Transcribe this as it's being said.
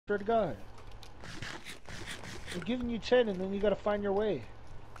Swear to God. I'm giving you 10 and then you gotta find your way.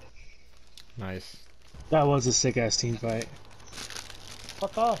 Nice. That was a sick ass team fight.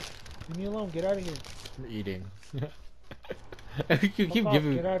 Fuck off. Leave me alone. Get out of here. I'm eating. You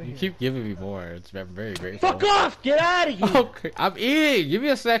keep giving me more. It's I'm very grateful. Fuck off! Get out of here! Okay, I'm eating. Give me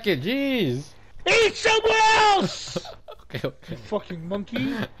a second. Jeez. Eat somewhere else! Okay. You fucking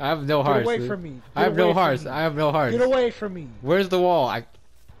monkey. I have no hearts. Get away from me. I have no hearts. I have no hearts. Get away from me. Where's the wall?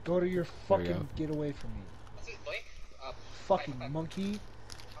 Go to your fucking. Get away from me. Fucking monkey.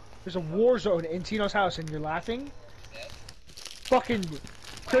 There's a war zone in Tino's house and you're laughing? Fucking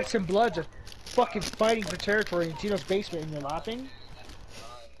Crips and Bloods are fucking fighting for territory in Tino's basement and you're laughing?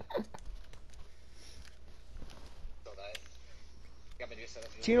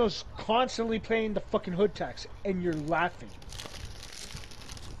 Tino's constantly playing the fucking hood tax and you're laughing.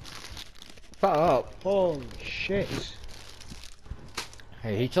 Fuck up. Holy shit.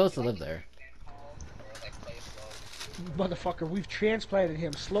 Hey, he chose to live there. Motherfucker, we've transplanted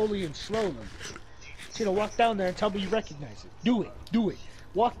him slowly and slowly. Tino, walk down there and tell me you recognize it. Do it. Do it.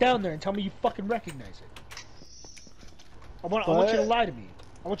 Walk down there and tell me you fucking recognize it. I want you to lie to me.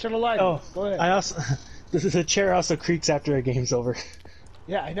 I want you to lie to me. Go ahead. I also... the chair also creaks after a game's over.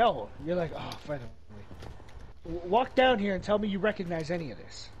 Yeah, I know. You're like, oh, finally. Walk down here and tell me you recognize any of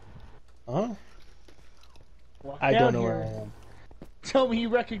this. Huh? I don't know where I am. Tell me you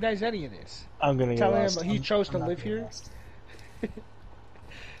recognize any of this. I'm gonna get lost. Tell him he chose to live here.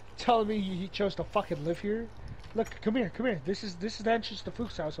 Tell me he chose to fucking live here. Look, come here, come here. This is the entrance to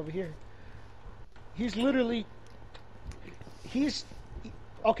Fook's house over here. He's literally...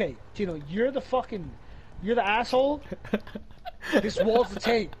 Okay, Tino, you're the asshole. This wall's the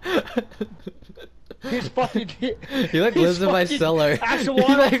tape. His fucking... He like lives in my cellar.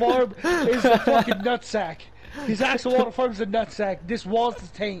 Axolotl farm is the fucking nutsack. His axolotl farm is a nutsack. This wall's the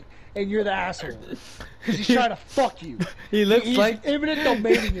taint, and you're the asshole. Because he's trying to fuck you. He looks he's like imminent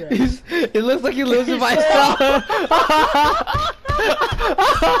domain in your ass. It looks like he lives in my cellar.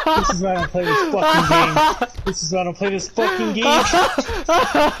 This is why I don't play this fucking game. This is why I don't play this fucking game.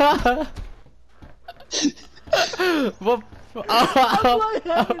 Well, I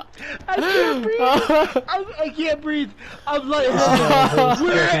can't breathe. I can't breathe. I'm like,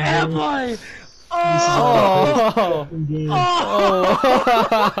 where am I? Oh!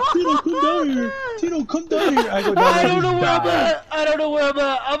 Tino, come down here! I don't know where I'm at! I don't know where I'm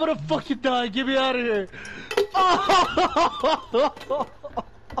at! I'm gonna fucking die! Get me out of here!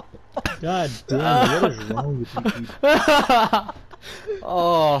 God damn, what is wrong with you people?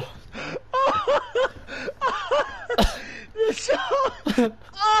 Oh.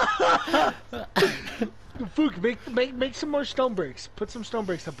 Fook, make some more stone bricks. Put some stone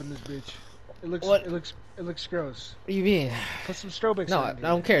bricks up in this bitch. It looks gross. What do you mean? Put some stone bricks. No, I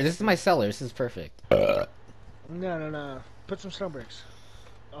don't care. This is my cellar. This is perfect. No. Put some stone bricks.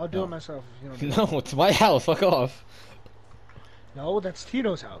 I'll do it myself if you don't do it. No, it's my house. Fuck off. No, that's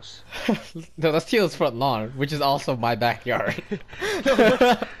Tino's house. No, that's Tino's front lawn, which is also my backyard.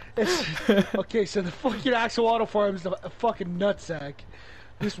 Okay, so the fucking axolotl farm is the fucking nutsack.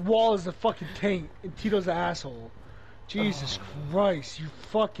 This wall is the fucking taint, and Tito's the asshole. Jesus Christ, you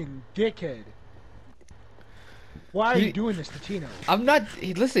fucking dickhead. Why are you doing this to Tino? I'm not...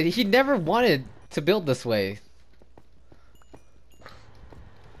 Listen, he never wanted to build this way.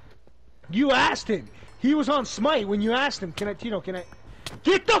 You asked him. He was on Smite when you asked him, Tino, can I...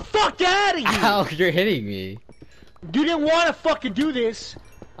 Get the fuck out of here! Ow, you're hitting me. You didn't want to fucking do this.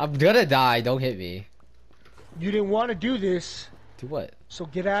 I'm gonna die, don't hit me. You didn't want to do this. Do what? So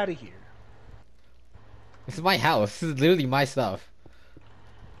get out of here. This is my house. This is literally my stuff.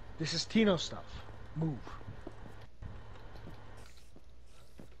 This is Tino's stuff. Move.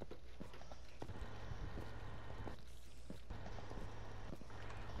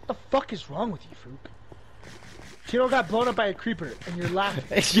 What the fuck is wrong with you, Fook? Tino got blown up by a creeper, and you're laughing.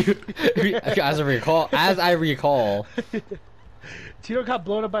 As I recall. Tino got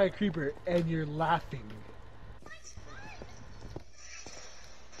blown up by a creeper, and you're laughing.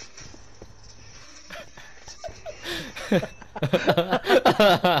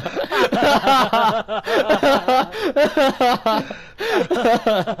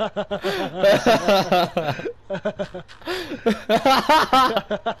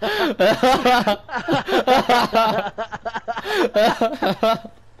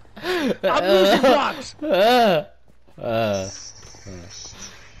 I'm losing blocks.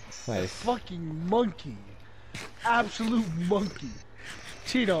 Nice. Fucking monkey. Absolute monkey.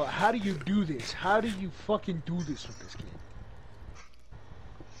 Tino, how do you do this? How do you fucking do this with this game?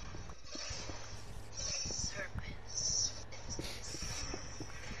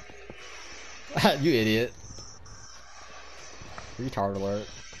 You idiot. Retard alert.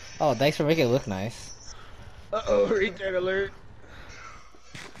 Oh, thanks for making it look nice. Uh-oh, retard alert.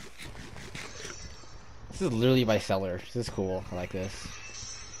 This is literally my cellar. This is cool. I like this.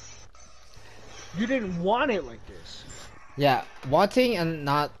 You didn't want it like this. Yeah, wanting and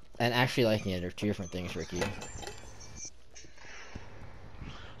not and actually liking it are two different things, Ricky.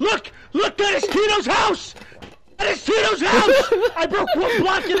 Look! Look, that is Tito's house! That is Tito's house! I broke one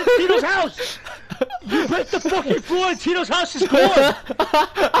block into Tito's house! You break the fucking floor and Tito's house is gone!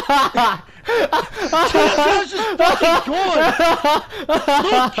 Tito's house is fucking gone!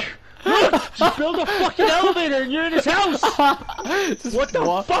 Look! Look! Just build a fucking elevator and you're in his house! What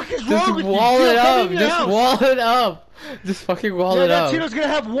the fuck is wrong with you? Wall it up! Just Just wall it up! Just fucking wall it Yeah, up. Tito's gonna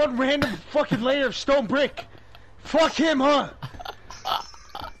have one random fucking layer of stone brick. Fuck him, huh?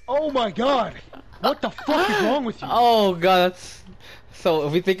 Oh my god. What the fuck is wrong with you? Oh god, that's... So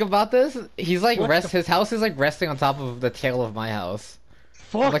if we think about this, he's like What his house is like resting on top of the tail of my house.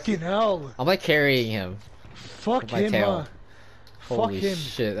 Fucking hell. I'm like carrying him. Fuck my him, tail. huh? Holy Fuck him.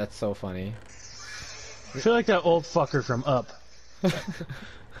 shit, that's so funny. I feel like that old fucker from Up.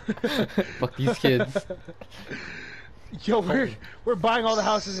 Fuck these kids. Yo, we're buying all the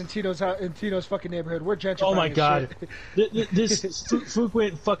houses in Tito's fucking neighborhood. We're gentrifying. Oh my this god. shit. This Fook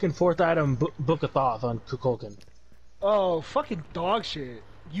went fucking fourth item Book of Thoth on Kukulkan. Oh, fucking dog shit.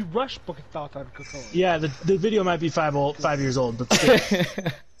 You rushed Book of Thoth on Coca-Cola. Yeah, the video might be 5 years old, but still.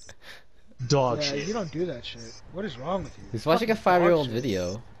 Dog Yeah, shit. you don't do that shit. What is wrong with you? He's watching a Fucking 5-year-old dog shit.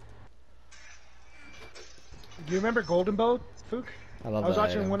 video. Do you remember Golden Bow, Fook? I love I was that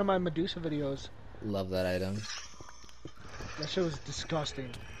watching item. one of my Medusa videos. Love that item. That shit was disgusting.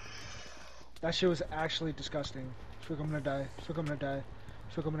 That shit was actually disgusting. Fook, I'm gonna die. Fook, I'm gonna die.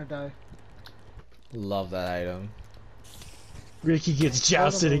 Fook, I'm gonna die. Love that item. Ricky gets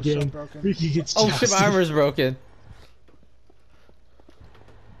jousted Golden Bow's so again. broken. Ricky gets Oh jousted. shit, my armor's broken.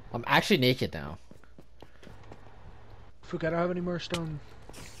 I'm actually naked now. Fook, I don't have any more stone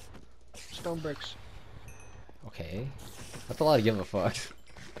bricks. Okay. That's a lot of give a fuck.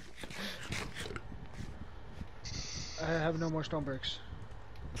 I have no more stone bricks.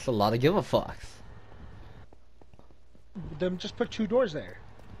 That's a lot of give a fucks. Then just put 2 doors there.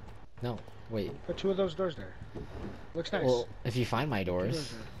 No, wait. Put 2 of those doors there. Looks nice. Well, if you find my 2 doors,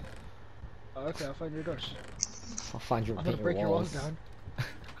 doors there. Oh, okay, I'll find your doors. I'll find your I'm gonna paint break your your walls walls. down.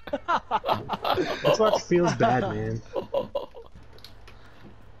 That's why it feels bad, man.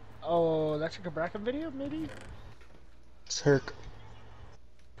 Oh, that's like a Bracken video, maybe? It's Herc.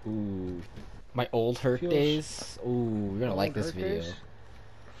 Ooh, my old hurt Feels- days. Ooh, you're gonna like Old this Hurt video. days?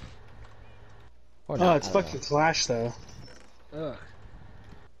 Or Oh, not, it's I don't fucking know. Clash though. Ugh.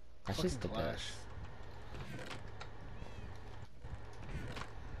 That's just the fucking Clash. best.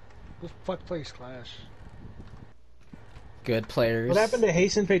 Who the fuck plays Clash? Good players. What happened to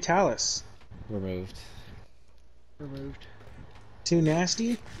Hasten Fatalis? Removed. Removed. Too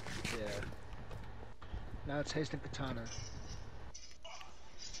nasty? Yeah. Now it's Hasten Katana.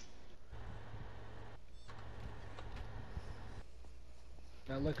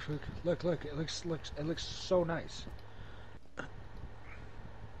 Now look, Fook. Look. It looks so nice.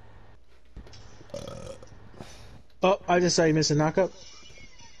 Oh, I just saw you miss a knockup.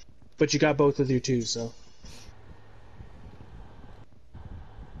 But you got both with your 2, so.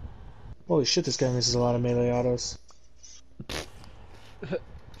 Holy shit, this guy misses a lot of melee autos.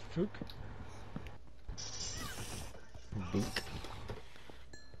 Fook. Book.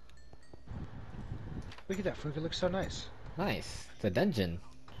 Look at that, Fook. It looks so nice. Nice. The dungeon.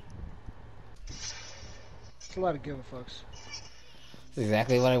 It's a lot of give a fucks. That's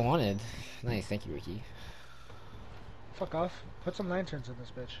exactly what I wanted. Nice, thank you, Ricky. Fuck off. Put some lanterns in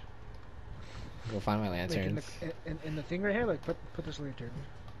this bitch. Go find my Like lanterns. in the thing right here, like put this lantern.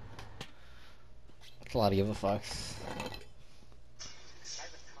 It's a lot of give a fucks.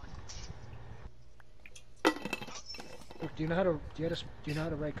 Look, do you know how to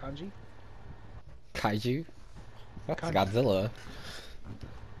write kanji? Kaiju? That's Kanji. Godzilla.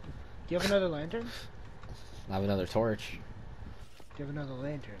 Do you have another lantern? I have another torch. Do you have another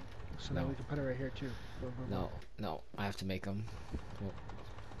lantern? So that No. we can put it right here too. Boom, boom, boom. No, I have to make them.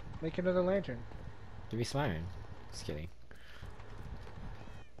 Make another lantern. Give me some iron. Just kidding.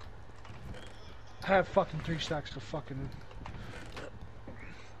 I have fucking 3 stacks of fucking.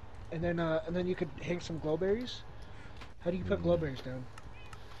 And then you could hang some glowberries. How do you put glowberries down?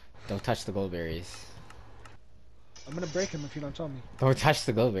 Don't touch the goldberries. I'm gonna break them if you don't tell me. Don't touch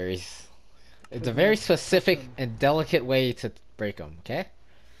the goldberries. It's a Shouldn't very touch specific them. and delicate way to break them, okay?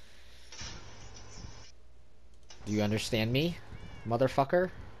 Do you understand me, motherfucker?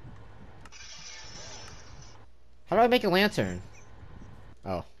 How do I make a lantern?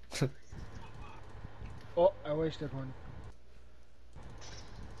 Oh. Oh, I wasted one.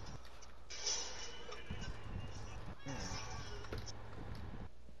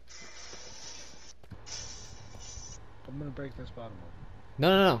 I'm gonna break this bottom one.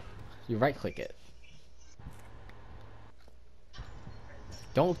 No. You right click it.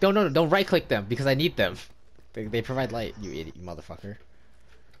 Don't right click them because I need them. They provide light, you idiot, you motherfucker.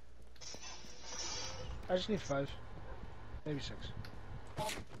 I just need 5. Maybe 6.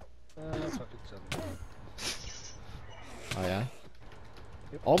 Fuck it, 7. Oh yeah?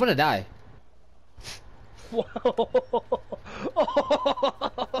 Yep. Oh, I'm gonna die. Whoa!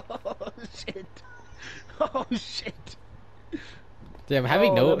 Oh shit! Oh shit! Damn,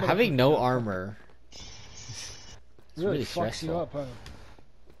 having Oh, no armor. It's Really fucks stressful. you up, huh?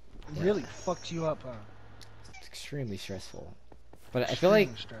 Yeah. Really fucks you up, huh? It's extremely stressful. But I feel like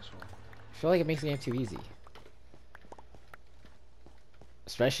stressful. it makes the game too easy.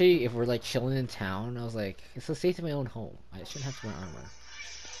 Especially if we're like chilling in town. I was like, it's so safe in my own home. I shouldn't have to wear armor.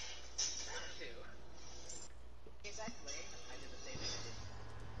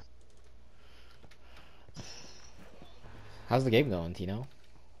 How's the game going, Tino?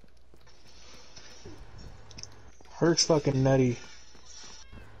 Herc's fucking nutty.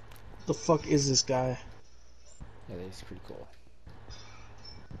 The fuck is this guy? Yeah, that's pretty cool.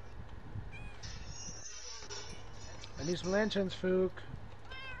 I need some lanterns, Fook.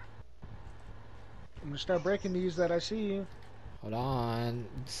 I'm gonna start breaking these that I see. Hold on.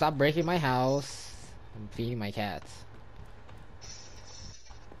 Stop breaking my house. I'm feeding my cats.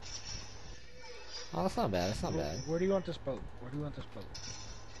 Oh, that's not bad. That's not bad. Where do you want this boat? Where do you want this boat?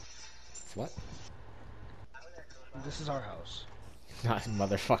 It's what? This is our house. Not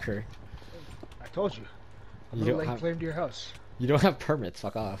motherfucker. I told you. I'm You gonna don't lay have claim to your house. you don't have permits.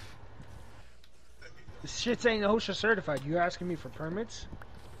 Fuck off. This shit's ain't OSHA certified. You asking me for permits?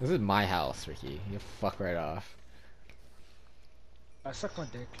 This is my house, Ricky. You fuck right off. I suck my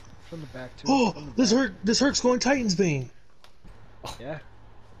dick from the back too. Oh, From the this back. Herc's going Titan's Bane. Yeah.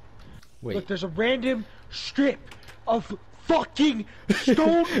 Wait. Look, there's a random strip of fucking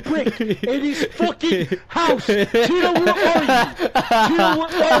stone brick in his fucking house. Tino, where are you? Tino,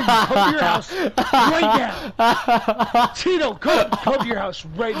 where are you? Come to your house right now. Tino, come to your house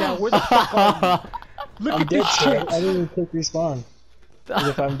right now. Where the fuck are you? Look I'm at dead, this sir. shit. I didn't even click respawn. 'Cause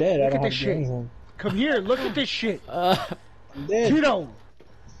if I'm dead, I Look don't at have this to do shit. anything. Come here. Look at this shit. I'm dead. Tino.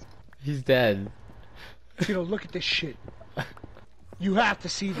 He's dead. Tino, look at this shit. You have to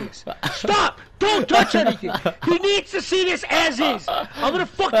see this. Stop! Don't touch anything! He needs to see this as is! I'm gonna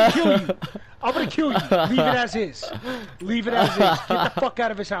fucking kill you! I'm gonna kill you! Leave it as is. Leave it as is. Get the fuck out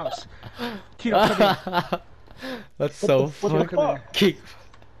of his house. Tino, come here. That's so what the funny. fuck? Keep.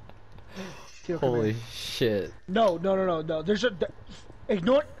 Tino, come Holy here. shit. No. There's a...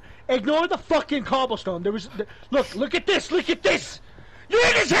 Ignore the fucking cobblestone. There was... Look at this! Look at this! You're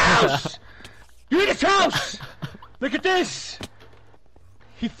in his house! You're in his house! Look at this!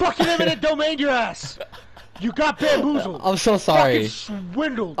 He fucking eminent domained your ass! You got bamboozled! I'm so sorry. Fucking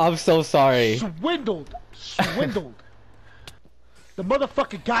swindled! I'm so sorry. Swindled! The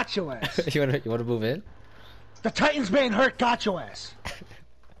motherfucker got your ass! you wanna move in? The Titans man Herc got your ass!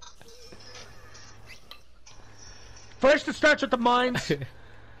 First it starts with the mines.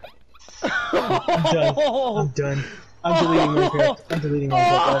 I'm done. I'm deleting Minecraft. I'm deleting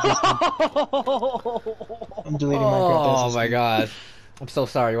Minecraft. I'm deleting Minecraft. Oh my god. I'm so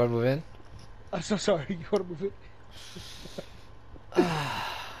sorry. You wanna move in? I'm so sorry. You wanna move it?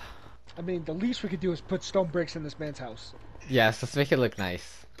 I mean, the least we could do is put stone bricks in this man's house. Yes, let's make it look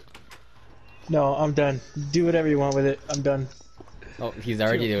nice. No, I'm done. Do whatever you want with it. I'm done. Oh, he's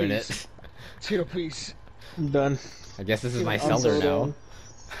already Tino, doing please. it. Tino, please. I'm done. I guess this is my I'm cellar so now. done.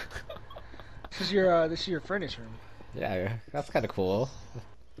 This is your furnace room. Yeah, that's kind of cool.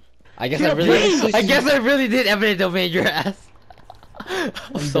 I guess Tino, I really, please! I guess I really did eminent domain your ass. I'm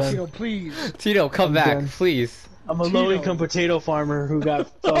so done. Tino, please. Tino, come I'm back, done. please. I'm a Tino. low-income potato farmer who got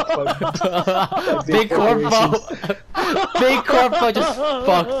fucked by Big corporations. Corpo, Big Corpo just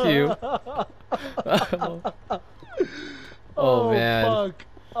fucked you. Oh man. Fuck.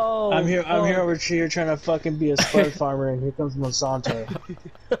 Oh, I'm here fuck. over here trying to fucking be a spud farmer, and here comes Monsanto.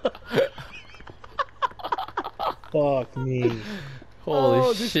 Fuck me. Holy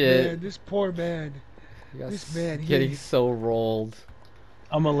Oh, this shit. man, this poor man. You guys this man, he- getting so rolled.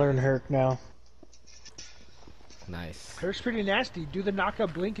 I'm gonna learn Herc now. Nice. Herc's pretty nasty. Do the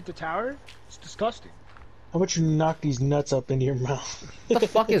knockout blink at the tower? It's disgusting. How about you knock these nuts up into your mouth? What the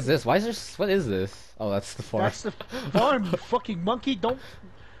fuck is this? Why is there? What is this? Oh, that's the farm. That's the farm, you fucking monkey. Don't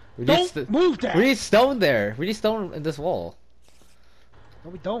Don't move that! We need stone there. We need stone in this wall.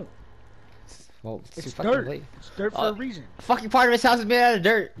 No, we don't. Well, It's fucking dirt. late. It's dirt for a reason. Fucking part of his house is made out of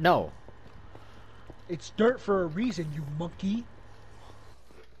dirt. No. It's dirt for a reason, you monkey.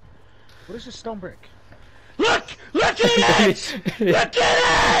 What is this stone brick? Look! Look at it! Look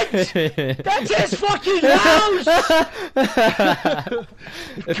at it! That's his fucking house!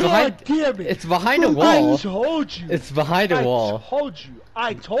 God damn it! It's behind a wall. I told you. It's behind a wall.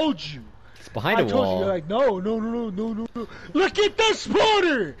 I told you. It's behind a wall. You're like, no. Look at the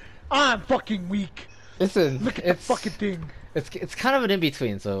spawner! I'm fucking weak. Listen, look at the fucking thing. It's kind of an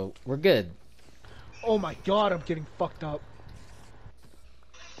in-between, so we're good. Oh my god, I'm getting fucked up.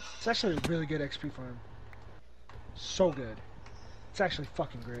 It's actually a really good XP farm. So good. It's actually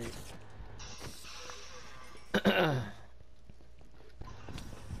fucking great.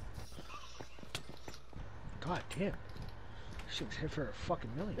 God damn. This shit was hit for a fucking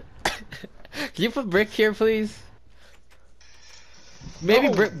million. Can you put brick here, please? Maybe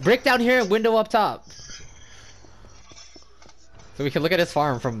brick down here and window up top. So we can look at his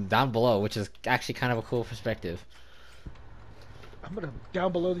farm from down below, which is actually kind of a cool perspective. I'm gonna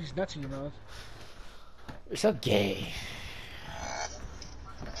down below these nuts in your mouth. You're so gay.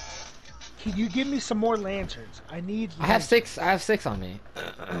 Can you give me some more lanterns? I need lanterns. I have six on me.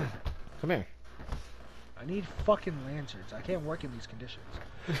 Come here. I need fucking lanterns. I can't work in these conditions.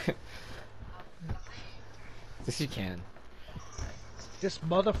 Yes, you can. This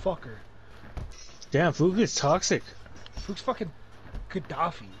motherfucker. Damn, Fook is toxic. Fook's fucking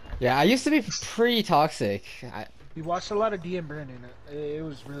Gaddafi. Yeah, I used to be pretty toxic. We watched a lot of DM Brandon. It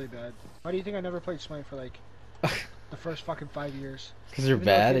was really bad. Why do you think I never played Smite for like the first fucking 5 years? Because you're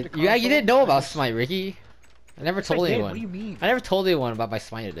bad. Yeah, you didn't know about Smite, Ricky. I never told anyone. What do you mean? I never told anyone about my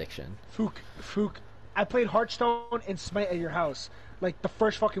Smite addiction. Fook, I played Hearthstone and Smite at your house like the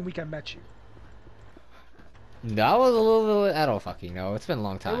first fucking week I met you. That was a little bit. I don't fucking know. It's been a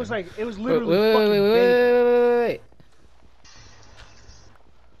long time. It was literally wait.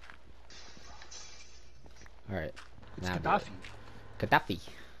 All right. It's Gaddafi. Gaddafi.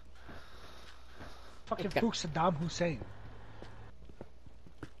 Fucking Fook Saddam Hussein.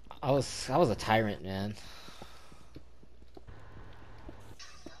 I was a tyrant, man.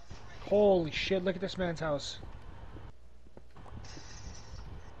 Holy shit! Look at this man's house.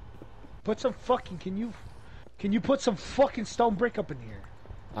 Put some fucking. Can you put some fucking stone brick up in here?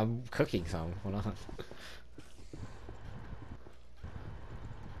 I'm cooking some. Hold on.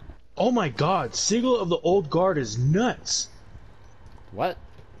 Oh my god, Sigil of the Old Guard is nuts. What?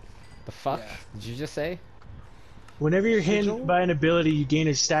 The fuck? Yeah. Did you just say? Whenever you're Sigil? hit by an ability, you gain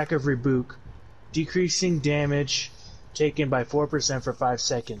a stack of Rebuke, decreasing damage taken by 4% for 5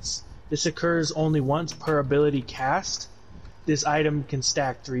 seconds. This occurs only once per ability cast. This item can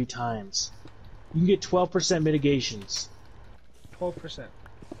stack 3 times. You can get 12% mitigations 12%.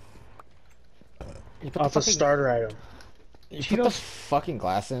 off a starter item. You put the fucking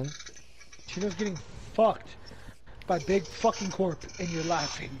glass in. Chino's getting fucked by Big fucking Corp, and you're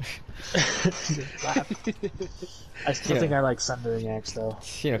laughing. I still think I like Sundering Axe though.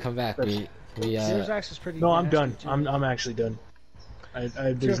 You know, come back. Chino's axe is pretty. No, I'm nasty, done. too. I'm actually done.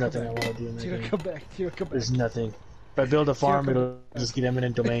 there's nothing I want to do in that Chino, game. come back. Chino, come back. There's nothing. If I build a farm, it'll just get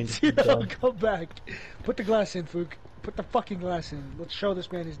eminent domain. Chino, come back. Put the glass in, Fook. Put the fucking glass in. Let's show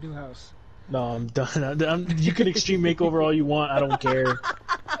this man his new house. No, I'm done. You can extreme makeover all you want. I don't care.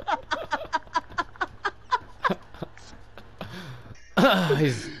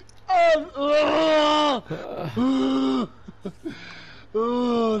 He's...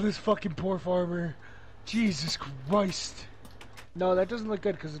 Oh, this fucking poor farmer. Jesus Christ. No, that doesn't look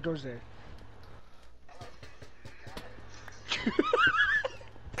good because the door's there.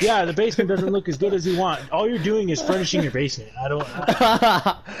 Yeah, the basement doesn't look as good as you want. All you're doing is furnishing your basement.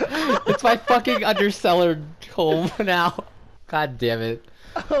 It's my fucking undercellar home now. God damn it.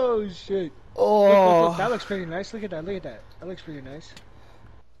 Oh shit. Oh. Look, that looks pretty nice. Look at that. Look at that. That looks pretty nice.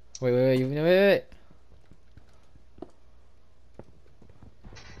 Wait. What are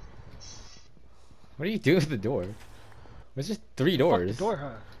you doing with the door? There's just 3 doors. Fuck the door,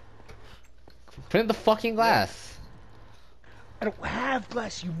 huh? Put in the fucking glass. I don't have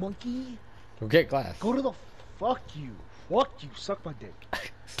glass, you monkey. Go get glass. Go to the fuck you. Fuck you. Suck my dick.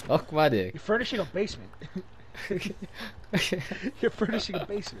 Suck my dick. You're furnishing a basement. You're furnishing a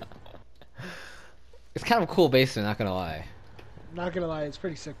basement. It's kind of a cool basement, not gonna lie. Not gonna lie, it's a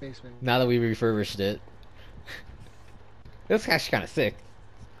pretty sick basement. Now that we refurbished it. It's actually kind of sick.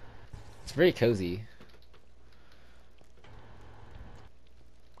 It's very cozy.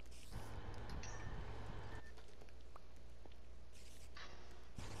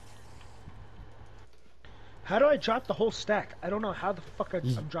 How do I drop the whole stack? I don't know how the fuck I'm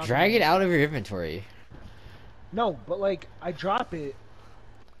dropping Drag it out of your inventory. No, but like, I drop it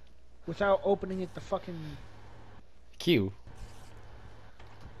without opening it the fucking... Q.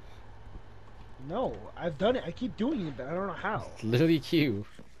 No, I've done it. I keep doing it, but I don't know how. Literally Q.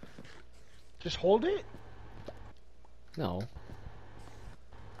 Just hold it? No.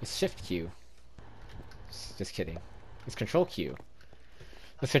 It's Shift Q. Just kidding. It's Control Q.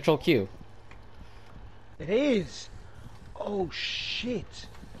 It's Control Q. It is. Oh shit.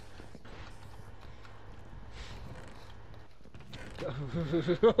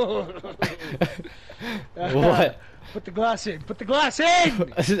 What? Put the glass in. Put the glass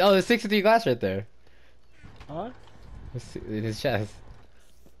in. Oh, there's 63 glass right there. Huh? In his chest.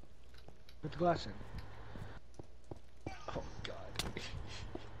 Put the glass in. Oh god.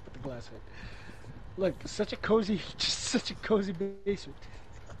 Put the glass in. Look, such a cozy, just such a cozy basement.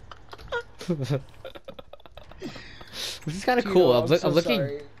 This is kind of Tino, cool. I'm so I'm looking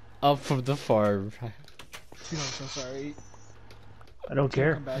sorry. up from the farm. Tino, I'm so sorry. I don't Tino,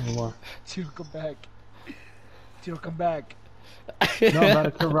 care come back. anymore. Tino, come back. Tino, come back. No, I'm about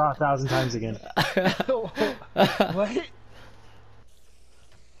to kill Raw 1,000 times again. What?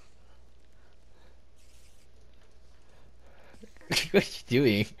 What are you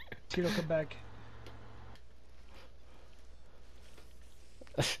doing? Tino, come back.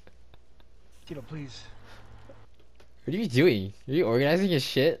 Tino, please. What are you doing? Are you organizing your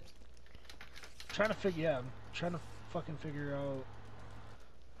shit? I'm trying to figure. Yeah, I'm trying to fucking figure out.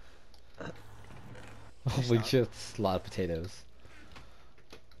 Holy shit, it's a lot of potatoes.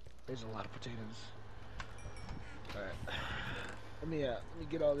 There's a lot of potatoes. Alright. Let me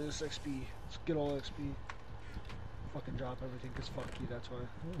get all this XP. Let's get all XP. Fucking drop everything, cause fuck you, that's why.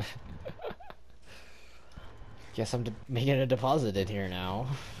 Guess I'm making a deposit in here now.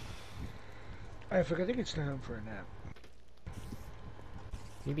 I think it's time for a nap.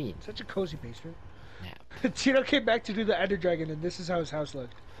 What do you mean? Such a cozy basement. Nap. Tino came back to do the Ender Dragon, and this is how his house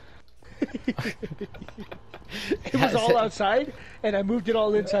looked. It was all outside, and I moved it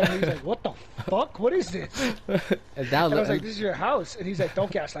all inside. And he was like, "What the fuck? What is this?" And now And I was like, "This is your house," and he's like,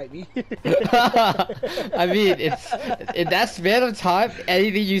 "Don't gaslight me." I mean, it's in that span of time,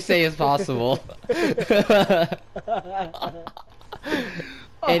 anything you say is possible.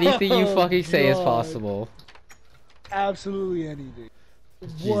 Anything you fucking say is God. possible. Absolutely anything.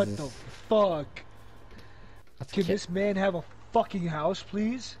 What the Jesus. fuck? That's Can this man have a fucking house,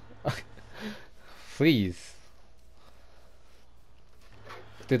 please? Please.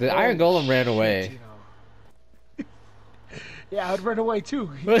 Dude, the Holy Iron Golem ran shit, away. Tino. Yeah, I'd run away too.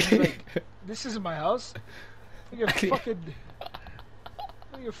 He'd be like, "This isn't my house. You're fucking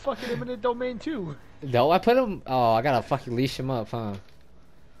eminent domain too." No, I put him. Oh, I gotta fucking leash him up, huh?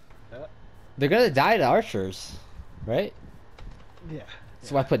 Yeah. They're gonna die to archers, right? Yeah.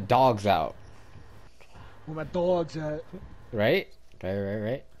 So I put dogs out, Where my dogs at? right? Right.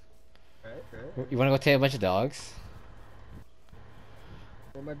 Right. You wanna go tame a bunch of dogs?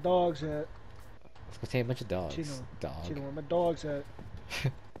 Where my dogs at? Let's go tame a bunch of dogs. Tino. Dog. Tino, where my dogs at?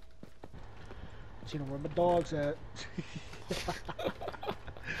 Tino, where my dogs at?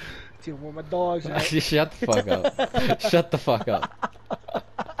 Tino, where my dogs at? Shut the fuck up. Shut the fuck up.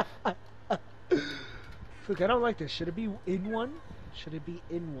 Look, I don't like this. Should it be in one? Should it be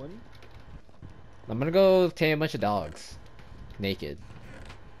in one? I'm gonna go tame a bunch of dogs. Naked.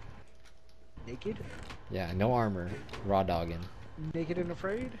 Naked? Yeah, no armor. Raw dogging. Naked and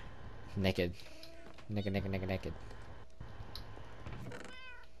afraid? Naked. Naked.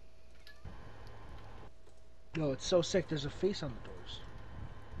 Yo, it's so sick. There's a face on the doors.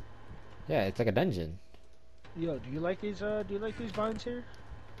 Yeah, it's like a dungeon. Yo, do you like these vines here?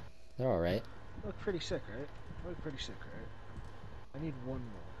 They're alright. Look pretty sick, right? Look pretty sick, right? I need one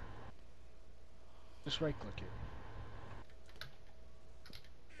more. Just right click it.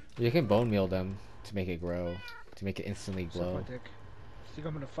 You can bone meal them to make it grow. To make it instantly Suck my glow. dick. Think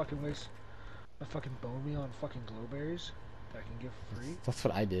I'm gonna fucking waste my fucking bone meal on fucking glowberries that I can give free? That's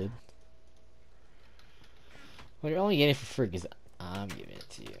what I did. Well, you're only getting it for free because I'm giving it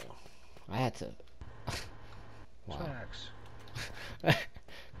to you. I had to. Wow. Facts.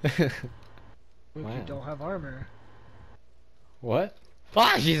 Look, Wow. you don't have armor. What?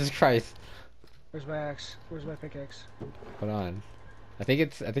 Ah, Jesus Christ! Where's my axe? Where's my pickaxe? Hold on. I think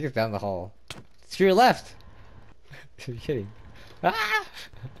it's down the hall. It's to your left. Are you kidding? Ah!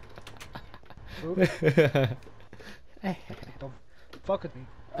 Oop, don't fuck with me.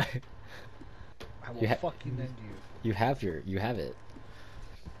 I will You fucking end you. You have it.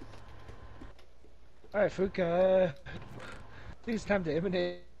 Alright, Fook, think it's time to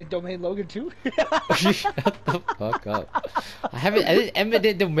eminent domain Logan too. Shut the fuck up. I didn't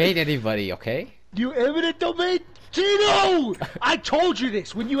eminent domain anybody, okay? You eminent domain Tino! I told you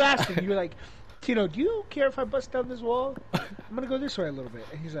this when you asked him. You were like, Tino, do you care if I bust down this wall? I'm gonna go this way a little bit.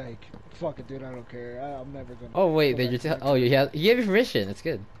 And he's like, fuck it, dude, I don't care. I'm never gonna. Oh wait, then he gave you permission. That's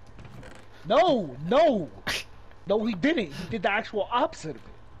good. No, he didn't. He did the actual opposite of it.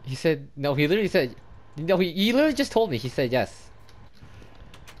 He said no. He literally said, no. He literally just told me. He said yes.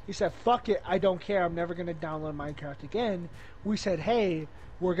 He said, fuck it, I don't care. I'm never gonna download Minecraft again. We said, hey,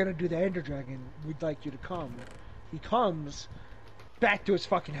 we're gonna do the Ender Dragon. We'd like you to come. He comes back to his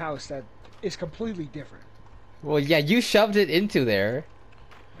fucking house that is completely different. Well, yeah, you shoved it into there,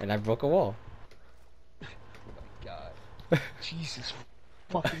 and I broke a wall. Oh my god. Jesus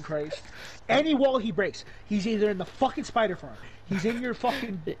fucking Christ. Any wall he breaks, he's either in the fucking spider farm, he's in your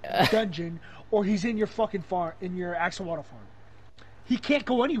fucking dungeon, or he's in your fucking farm, in your Axolotl farm. He can't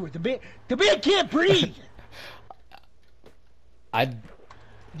go anywhere. The man can't breathe.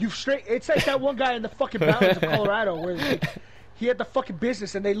 It's like that one guy in the fucking mountains of Colorado where like, he had the fucking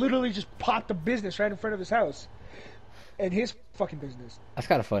business and they literally just popped the business right in front of his house. And his fucking business. That's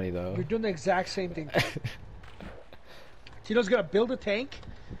kind of funny though. You're doing the exact same thing. Tino's gonna build a tank.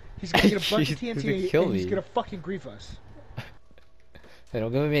 He's gonna get a bunch of TNT and he's gonna fucking grief us. Hey,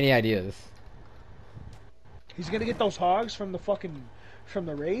 don't give me any ideas. He's gonna get those hogs from the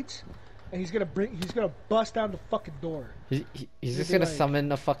raids, and he's gonna bust down the fucking door. He's just gonna summon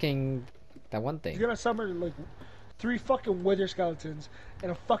that one thing. He's gonna summon like 3 fucking wither skeletons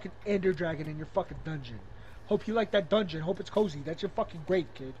and a fucking ender dragon in your fucking dungeon. Hope you like that dungeon. Hope it's cozy. That's your fucking grave,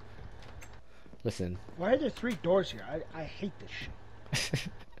 kid. Listen. Why are there 3 doors here? I hate this shit.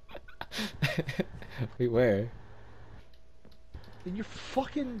 Wait, where? In your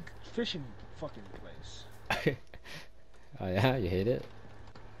fucking fishing fucking place. Oh yeah, you hate it?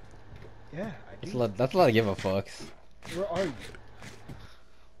 Yeah, I do. That's a lot of give a fucks. Where are you?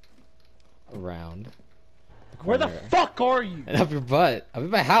 Around. Where the fuck are you? And up your butt. I'm in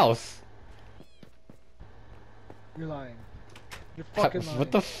my house. You're lying. You're fucking lying.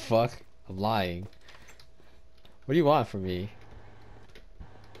 What the fuck? I'm lying. What do you want from me?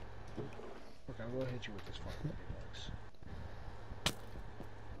 Look, I will hit you with this fucking box.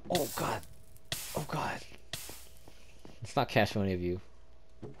 Oh god. Oh god. It's not cash money of you.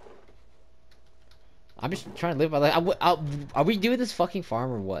 I'm just trying to live my life. Are we doing this fucking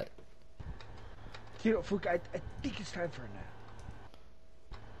farm or what? You know, Fook, I think it's time for a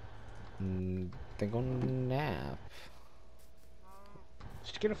nap. Think on nap.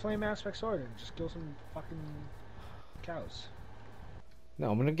 Just get a flame aspect sword and just kill some fucking cows.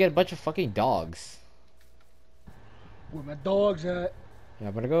 No, I'm gonna get a bunch of fucking dogs. Where my dogs at? Yeah,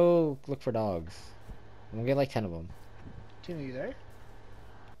 I'm gonna go look for dogs. I'm gonna get like 10 of them. Tina, you there?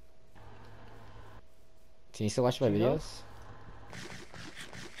 Can you still watch my videos?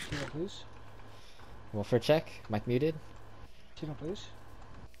 Tina, please. Welfare check. Mic muted. Tina, please.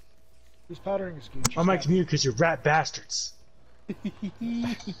 Who's powdering his gooch? I'm mic muted because you're rat bastards. We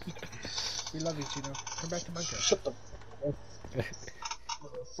love you, Tino. Come back to Minecraft. Shut the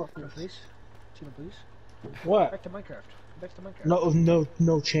Tina, please. Tina, please. What? Back to Minecraft. Come back to Minecraft.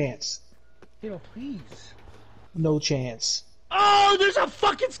 No chance. Tino, please. No chance. Oh, there's a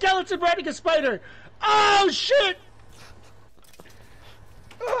fucking skeleton riding a spider! Oh, shit!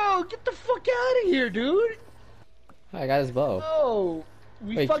 Oh, get the fuck out of here, dude! I got his bow. Oh,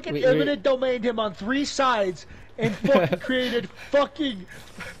 we eminent domained him on 3 sides and fucking created fucking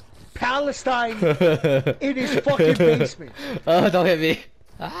Palestine in his fucking basement. Oh, don't hit me.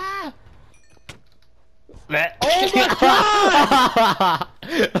 Ah! Oh my god!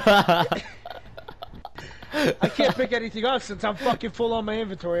 I can't pick anything up since I'm fucking full on my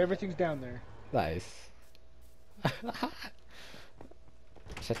inventory. Everything's down there. Nice.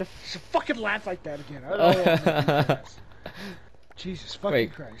 Just fucking laugh like that again. I don't know. Jesus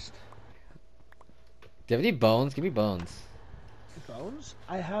fucking Christ. Do you have any bones? Give me bones. Bones?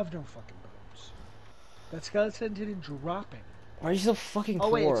 I have no fucking bones. That skeleton didn't drop any. Why are you so fucking poor?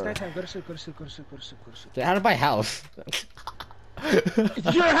 Oh wait, it's nighttime. Go to sleep, go to sleep, go to sleep, go to sleep, go to sleep. Get out of my house.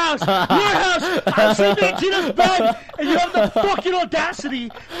 It's your house! Your house! I'm sleeping in Tina's bed! And you have the fucking audacity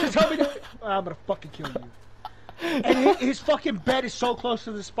to tell me that I'm gonna fucking kill you. And his fucking bed is so close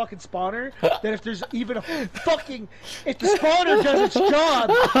to this fucking spawner that if there's even a fucking... If the spawner does its job,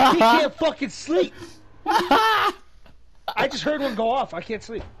 he can't fucking sleep. I just heard one go off. I can't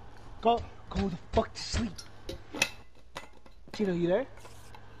sleep. Go the fuck to sleep. Tino, you there?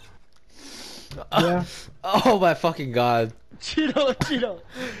 Yeah. Oh my fucking god. Tino. Dude,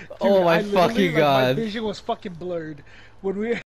 oh my fucking god. My vision was fucking blurred when we